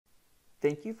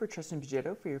Thank you for trusting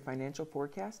Budgeto for your financial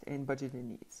forecast and budgeting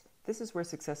needs. This is where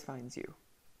success finds you.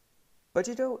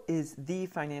 Budgeto is the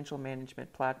financial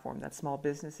management platform that small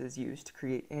businesses use to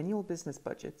create annual business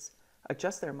budgets,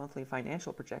 adjust their monthly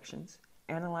financial projections,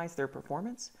 analyze their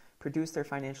performance, produce their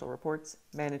financial reports,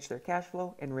 manage their cash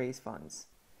flow, and raise funds.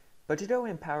 Budgeto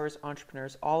empowers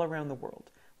entrepreneurs all around the world.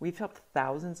 We've helped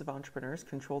thousands of entrepreneurs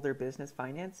control their business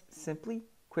finance simply,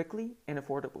 quickly, and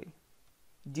affordably.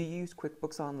 Do you use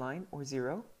QuickBooks Online or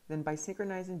Xero? Then by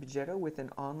synchronizing Budgeto with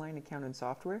an online accounting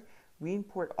software, we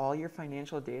import all your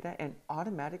financial data and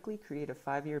automatically create a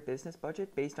 5-year business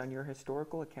budget based on your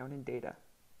historical accounting data.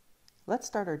 Let's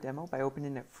start our demo by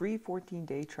opening a free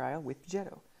 14-day trial with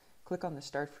Budgeto. Click on the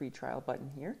Start Free Trial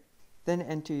button here. Then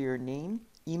enter your name,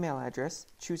 email address,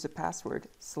 choose a password,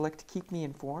 select Keep Me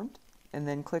Informed, and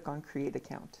then click on Create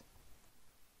Account.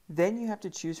 Then you have to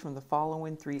choose from the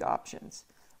following 3 options.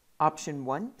 Option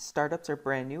 1, startups are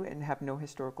brand new and have no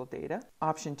historical data.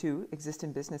 Option 2,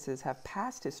 existing businesses have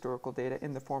past historical data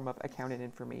in the form of accounting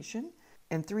information.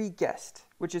 And 3, guest,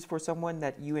 which is for someone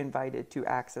that you invited to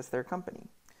access their company.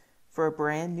 For a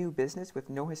brand new business with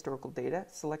no historical data,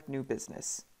 select New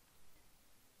Business.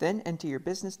 Then enter your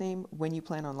business name, when you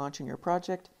plan on launching your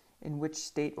project, in which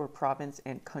state or province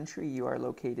and country you are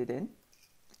located in,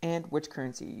 and which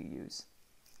currency you use.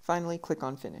 Finally, click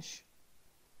on Finish.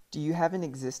 Do you have an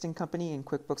existing company in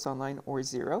QuickBooks Online or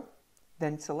Xero?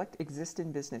 Then select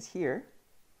Existing Business here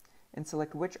and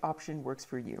select which option works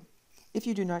for you. If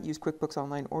you do not use QuickBooks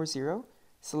Online or Xero,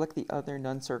 select the other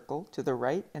None circle to the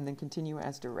right and then continue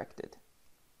as directed.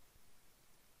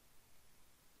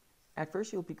 At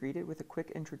first, you'll be greeted with a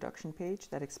quick introduction page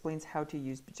that explains how to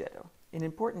use Budgeto. An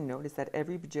important note is that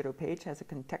every Budgeto page has a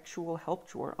contextual help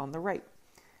drawer on the right.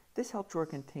 This help drawer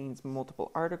contains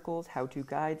multiple articles, how-to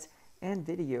guides, and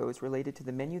videos related to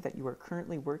the menu that you are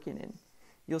currently working in.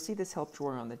 You'll see this help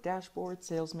drawer on the dashboard,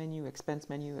 sales menu, expense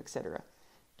menu, etc.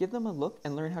 Give them a look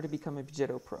and learn how to become a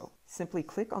Budgeto Pro. Simply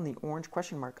click on the orange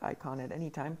question mark icon at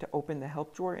any time to open the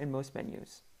help drawer in most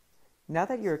menus. Now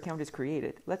that your account is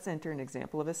created, let's enter an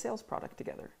example of a sales product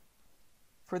together.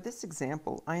 For this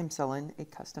example, I am selling a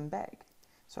custom bag.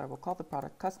 So I will call the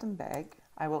product Custom Bag.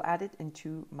 I will add it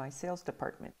into my sales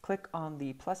department. Click on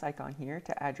the plus icon here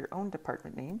to add your own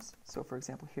department names. So for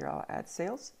example, here I'll add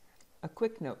sales. A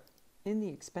quick note, in the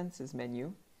expenses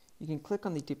menu, you can click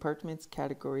on the departments,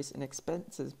 categories, and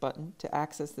expenses button to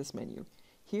access this menu.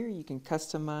 Here you can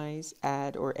customize,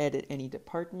 add, or edit any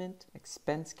department,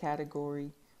 expense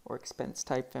category, or expense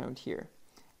type found here.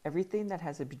 Everything that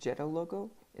has a Budgeto logo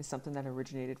is something that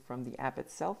originated from the app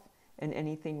itself, and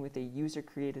anything with a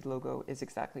user-created logo is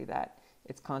exactly that.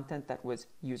 It's content that was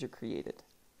user-created.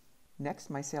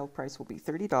 Next, my sale price will be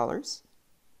 $30.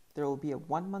 There will be a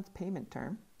 1-month payment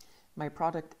term. My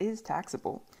product is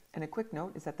taxable, and a quick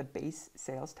note is that the base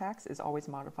sales tax is always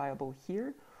modifiable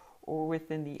here or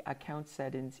within the account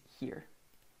settings here.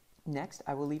 Next,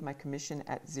 I will leave my commission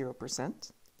at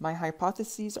 0%. My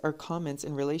hypotheses are comments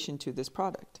in relation to this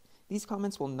product. These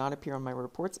comments will not appear on my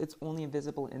reports, it's only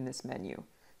visible in this menu.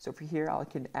 So for here, I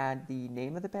can add the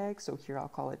name of the bag. So here I'll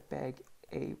call it bag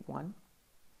A1.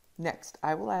 Next,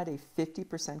 I will add a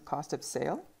 50% cost of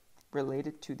sale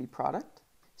related to the product.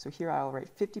 So here I'll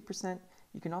write 50%.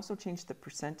 You can also change the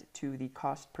percent to the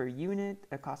cost per unit,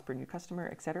 a cost per new customer,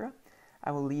 etc.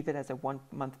 I will leave it as a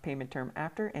 1-month payment term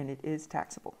after, and it is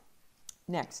taxable.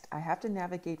 Next, I have to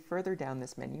navigate further down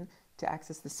this menu to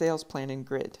access the sales planning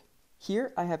grid.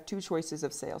 Here I have 2 choices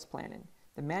of sales planning,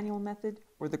 the manual method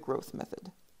or the growth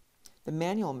method. The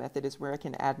manual method is where I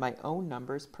can add my own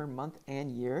numbers per month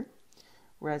and year,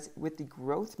 whereas with the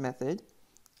growth method,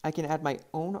 I can add my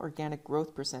own organic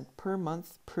growth percent per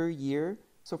month, per year.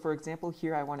 So for example,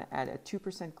 here I want to add a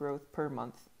 2% growth per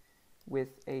month with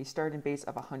a starting base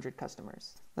of 100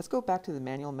 customers. Let's go back to the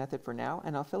manual method for now,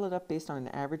 and I'll fill it up based on an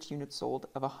average unit sold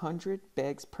of 100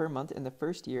 bags per month in the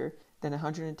first year, then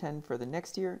 110 for the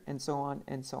next year, and so on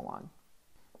and so on.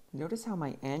 Notice how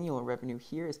my annual revenue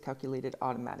here is calculated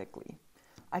automatically.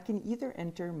 I can either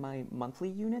enter my monthly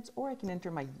units or I can enter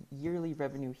my yearly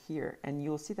revenue here, and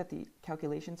you'll see that the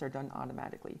calculations are done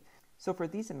automatically. So for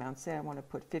these amounts, say I want to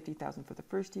put 50,000 for the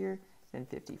first year, then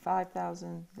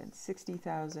 55,000, then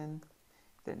 60,000,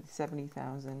 then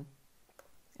 70,000,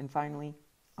 and finally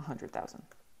 100,000.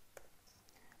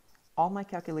 All my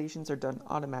calculations are done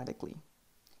automatically.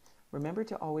 Remember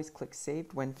to always click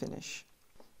Saved when finished.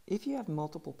 If you have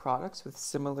multiple products with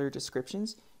similar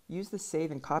descriptions, use the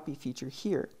Save and Copy feature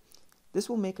here. This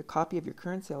will make a copy of your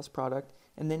current sales product,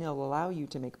 and then it'll allow you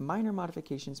to make minor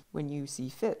modifications when you see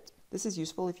fit. This is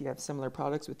useful if you have similar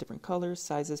products with different colors,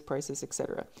 sizes, prices,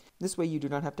 etc. This way you do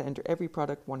not have to enter every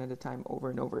product one at a time over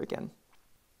and over again.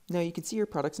 Now you can see your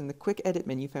products in the quick edit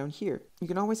menu found here. You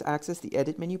can always access the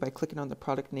edit menu by clicking on the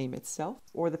product name itself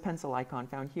or the pencil icon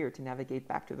found here to navigate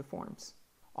back to the forms.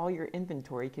 All your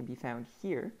inventory can be found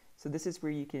here. So this is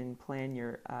where you can plan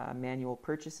your manual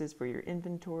purchases for your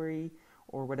inventory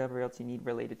or whatever else you need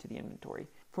related to the inventory.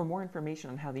 For more information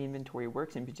on how the inventory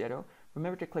works in Budgeto,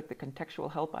 remember to click the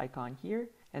contextual help icon here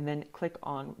and then click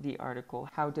on the article,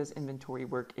 How Does Inventory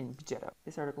Work in Budgeto?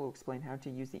 This article will explain how to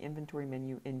use the inventory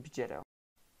menu in Budgeto.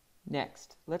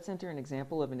 Next, let's enter an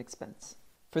example of an expense.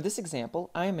 For this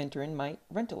example, I am entering my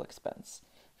rental expense.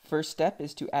 First step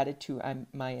is to add it to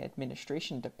my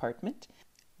administration department.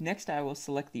 Next, I will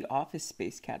select the office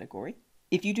space category.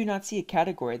 If you do not see a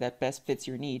category that best fits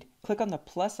your need, click on the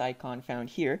plus icon found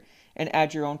here and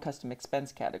add your own custom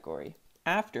expense category.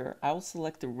 After, I will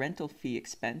select the rental fee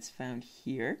expense found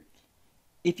here.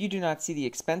 If you do not see the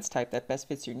expense type that best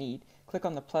fits your need, click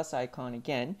on the plus icon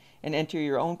again and enter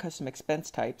your own custom expense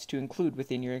types to include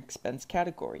within your expense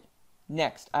category.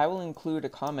 Next, I will include a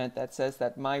comment that says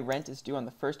that my rent is due on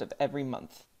the 1st of every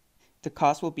month. The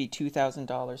cost will be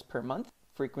 $2,000 per month.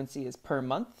 Frequency is per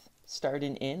month.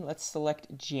 Starting in, let's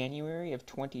select January of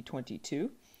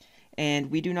 2022.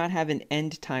 And we do not have an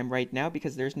end time right now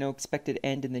because there's no expected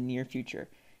end in the near future.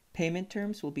 Payment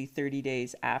terms will be 30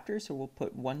 days after, so we'll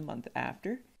put 1 month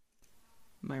after.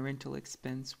 My rental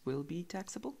expense will be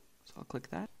taxable, so I'll click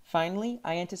that. Finally,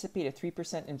 I anticipate a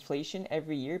 3% inflation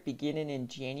every year beginning in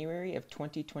January of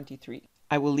 2023.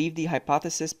 I will leave the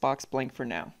hypothesis box blank for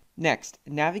now. Next,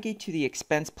 navigate to the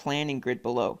expense planning grid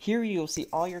below. Here you'll see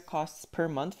all your costs per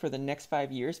month for the next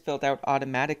 5 years filled out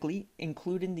automatically,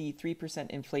 including the 3%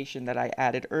 inflation that I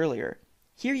added earlier.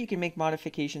 Here you can make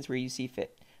modifications where you see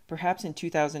fit. Perhaps in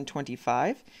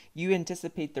 2025, you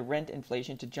anticipate the rent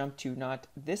inflation to jump to not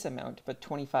this amount, but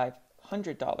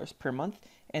 $2,500 per month,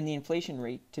 and the inflation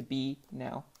rate to be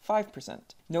now 5%.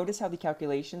 Notice how the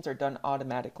calculations are done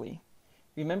automatically.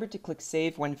 Remember to click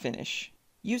Save when finished.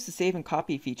 Use the Save and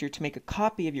Copy feature to make a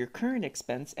copy of your current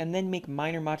expense and then make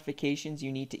minor modifications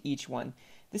you need to each one.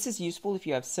 This is useful if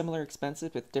you have similar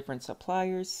expenses with different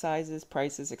suppliers, sizes,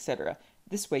 prices, etc.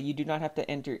 This way you do not have to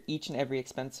enter each and every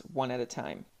expense one at a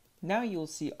time. Now you will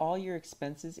see all your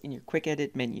expenses in your Quick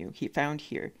Edit menu found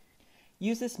here.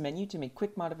 Use this menu to make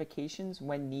quick modifications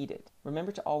when needed.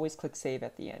 Remember to always click Save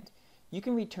at the end. You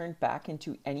can return back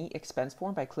into any expense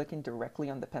form by clicking directly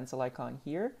on the pencil icon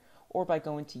here, or by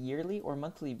going to yearly or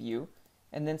monthly view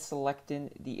and then selecting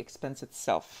the expense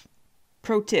itself.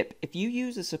 Pro tip, if you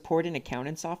use a supporting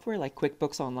accounting software like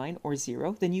QuickBooks Online or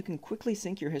Xero, then you can quickly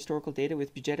sync your historical data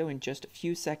with Budgeto in just a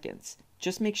few seconds.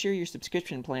 Just make sure your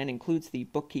subscription plan includes the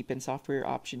bookkeeping software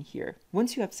option here.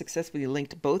 Once you have successfully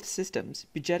linked both systems,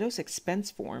 Budgeto's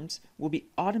expense forms will be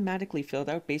automatically filled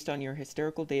out based on your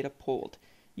historical data pulled.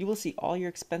 You will see all your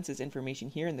expenses information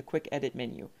here in the Quick Edit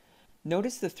menu.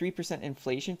 Notice the 3%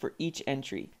 inflation for each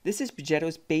entry. This is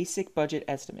Budgeto's basic budget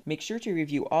estimate. Make sure to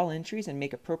review all entries and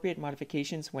make appropriate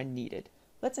modifications when needed.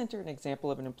 Let's enter an example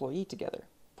of an employee together.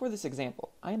 For this example,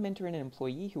 I am entering an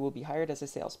employee who will be hired as a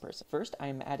salesperson. First, I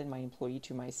am adding my employee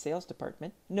to my sales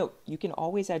department. Note, you can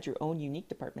always add your own unique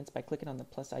departments by clicking on the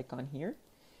plus icon here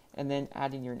and then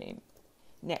adding your name.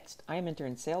 Next, I am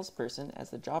entering salesperson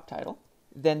as the job title,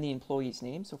 then the employee's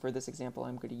name. So for this example,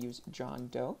 I'm going to use John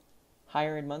Doe.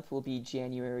 Hiring month will be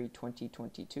January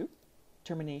 2022.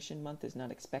 Termination month is not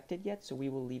expected yet, so we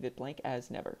will leave it blank as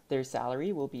never. Their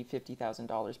salary will be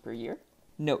 $50,000 per year.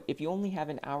 Note, if you only have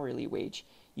an hourly wage,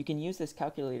 you can use this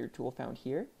calculator tool found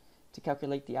here to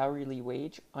calculate the hourly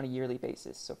wage on a yearly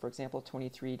basis. So for example,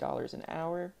 $23 an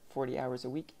hour, 40 hours a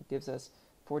week gives us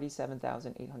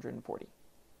 $47,840.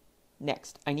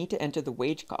 Next, I need to enter the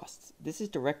wage costs. This is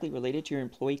directly related to your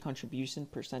employee contribution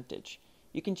percentage.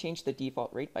 You can change the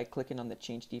default rate by clicking on the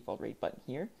Change Default Rate button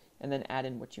here, and then add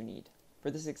in what you need. For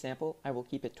this example, I will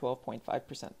keep it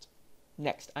 12.5%.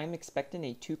 Next, I'm expecting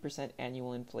a 2%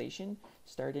 annual inflation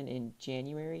starting in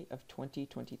January of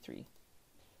 2023.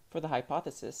 For the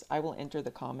hypothesis, I will enter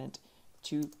the comment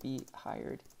to be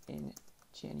hired in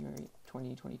January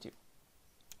 2022.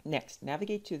 Next,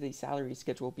 navigate to the salary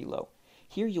schedule below.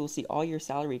 Here you will see all your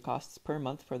salary costs per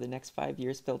month for the next 5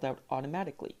 years filled out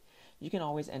automatically. You can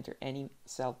always enter any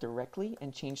cell directly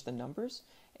and change the numbers,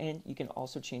 and you can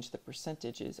also change the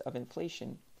percentages of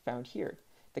inflation found here.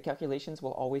 The calculations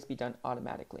will always be done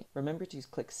automatically. Remember to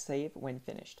click Save when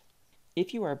finished.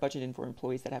 If you are budgeting for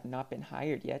employees that have not been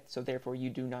hired yet, so therefore you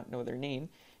do not know their name,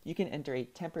 you can enter a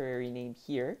temporary name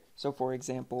here. So for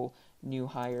example, new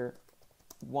hire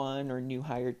 1 or new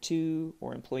hire 2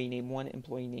 or employee name 1,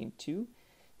 employee name 2.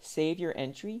 Save your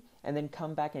entry and then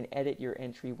come back and edit your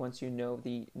entry once you know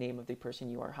the name of the person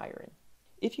you are hiring.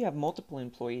 If you have multiple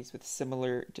employees with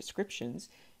similar descriptions,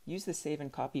 use the save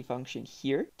and copy function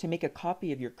here to make a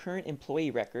copy of your current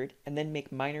employee record and then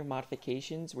make minor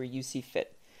modifications where you see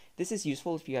fit. This is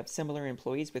useful if you have similar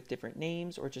employees with different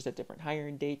names or just a different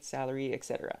hiring date, salary,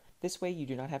 etc. This way you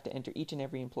do not have to enter each and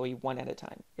every employee one at a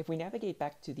time. If we navigate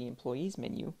back to the Employees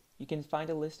menu, you can find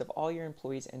a list of all your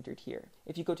employees entered here.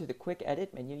 If you go to the Quick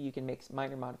Edit menu, you can make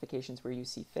minor modifications where you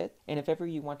see fit. And if ever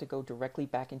you want to go directly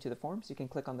back into the forms, you can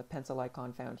click on the pencil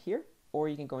icon found here, or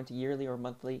you can go into yearly or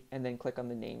monthly and then click on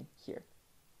the name here.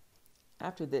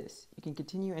 After this, you can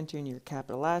continue entering your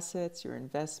capital assets, your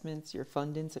investments, your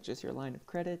funding, such as your line of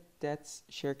credit, debts,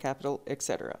 share capital,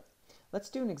 etc. Let's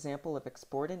do an example of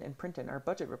exporting and printing our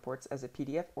budget reports as a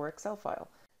PDF or Excel file.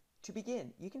 To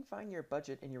begin, you can find your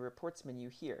budget in your reports menu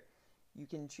here. You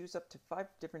can choose up to 5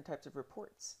 different types of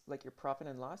reports, like your profit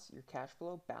and loss, your cash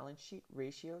flow, balance sheet,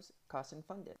 ratios, cost and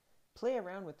funding. Play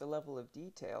around with the level of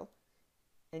detail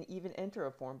and even enter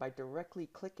a form by directly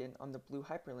clicking on the blue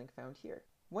hyperlink found here.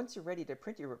 Once you're ready to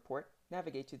print your report,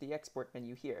 navigate to the Export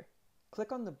menu here.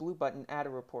 Click on the blue button Add a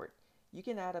Report. You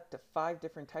can add up to 5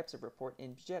 different types of report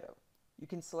in Budgeto. You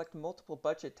can select multiple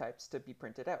budget types to be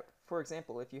printed out. For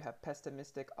example, if you have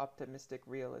pessimistic, optimistic,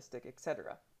 realistic,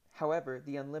 etc. However,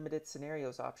 the Unlimited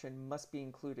Scenarios option must be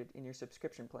included in your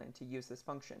subscription plan to use this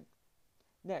function.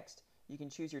 Next, you can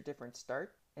choose your different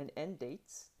start and end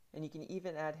dates, and you can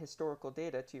even add historical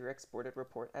data to your exported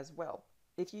report as well.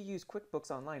 If you use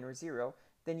QuickBooks Online or Xero,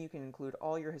 then you can include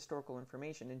all your historical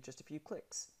information in just a few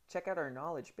clicks. Check out our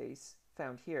knowledge base,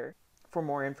 found here, for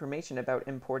more information about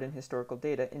importing historical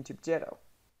data into Budgeto.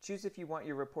 Choose if you want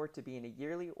your report to be in a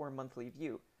yearly or monthly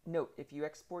view. Note, if you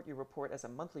export your report as a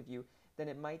monthly view, then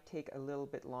it might take a little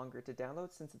bit longer to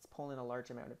download since it's pulling a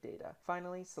large amount of data.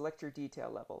 Finally, select your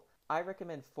detail level. I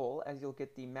recommend full as you'll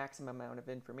get the maximum amount of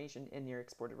information in your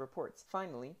exported reports.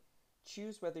 Finally,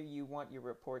 choose whether you want your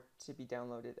report to be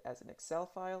downloaded as an Excel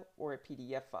file or a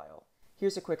PDF file.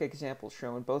 Here's a quick example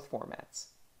showing both formats.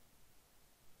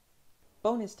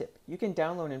 Bonus tip, you can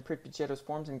download and print Budgeto's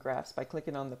forms and graphs by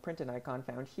clicking on the printing icon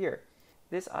found here.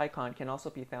 This icon can also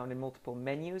be found in multiple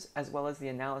menus as well as the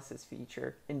analysis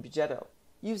feature in Budgeto.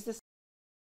 Use this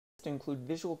to include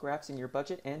visual graphs in your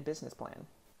budget and business plan.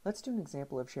 Let's do an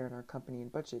example of sharing our company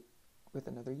and budget with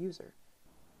another user.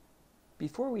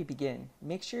 Before we begin,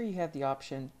 make sure you have the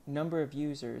option Number of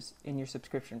Users in your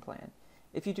subscription plan.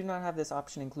 If you do not have this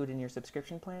option included in your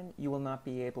subscription plan, you will not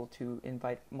be able to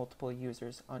invite multiple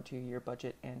users onto your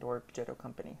budget and or Budgeto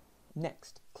company.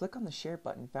 Next, click on the Share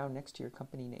button found next to your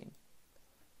company name.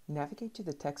 Navigate to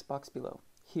the text box below.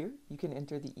 Here, you can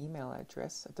enter the email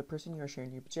address of the person you are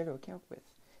sharing your Budgeto account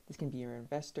with. This can be your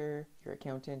investor, your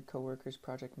accountant, coworkers,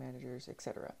 project managers,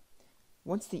 etc.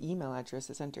 Once the email address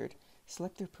is entered,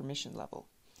 select their permission level.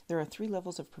 There are 3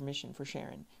 levels of permission for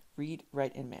sharing: read,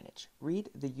 write, and manage. Read,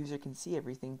 the user can see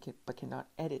everything but cannot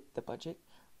edit the budget.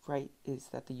 Write is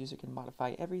that the user can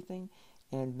modify everything.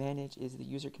 And manage is the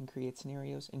user can create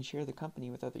scenarios and share the company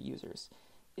with other users,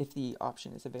 if the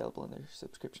option is available in their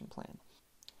subscription plan.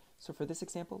 So for this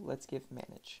example, let's give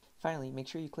manage. Finally, make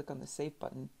sure you click on the Save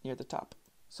button near the top.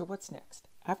 So what's next?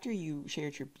 After you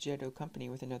shared your Budgeto company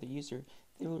with another user,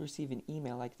 they will receive an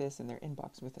email like this in their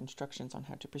inbox with instructions on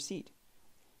how to proceed.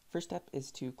 First step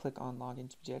is to click on Login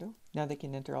to Budgeto. Now they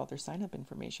can enter all their sign-up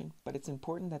information, but it's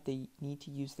important that they need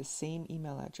to use the same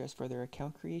email address for their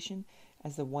account creation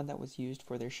as the one that was used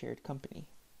for their shared company.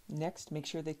 Next, make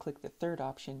sure they click the third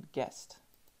option, Guest.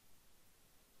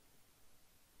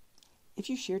 If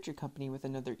you shared your company with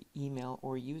another email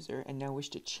or user and now wish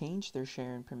to change their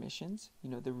sharing permissions,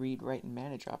 the read, write, and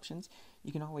manage options,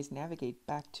 you can always navigate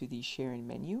back to the sharing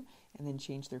menu and then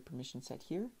change their permission set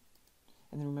here,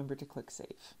 and then remember to click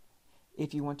Save.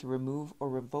 If you want to remove or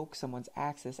revoke someone's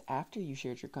access after you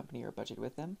shared your company or budget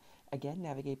with them, again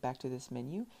navigate back to this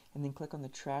menu and then click on the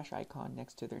trash icon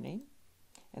next to their name,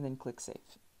 and then click Save.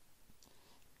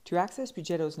 To access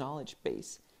Budgeto's knowledge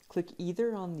base, click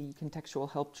either on the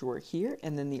contextual help drawer here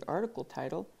and then the article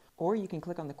title, or you can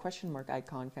click on the question mark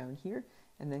icon found here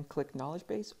and then click knowledge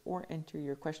base or enter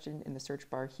your question in the search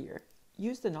bar here.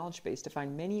 Use the knowledge base to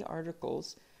find many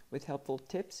articles with helpful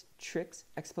tips, tricks,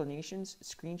 explanations,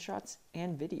 screenshots,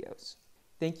 and videos.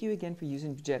 Thank you again for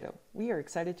using Budgeto. We are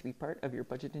excited to be part of your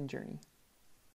budgeting journey.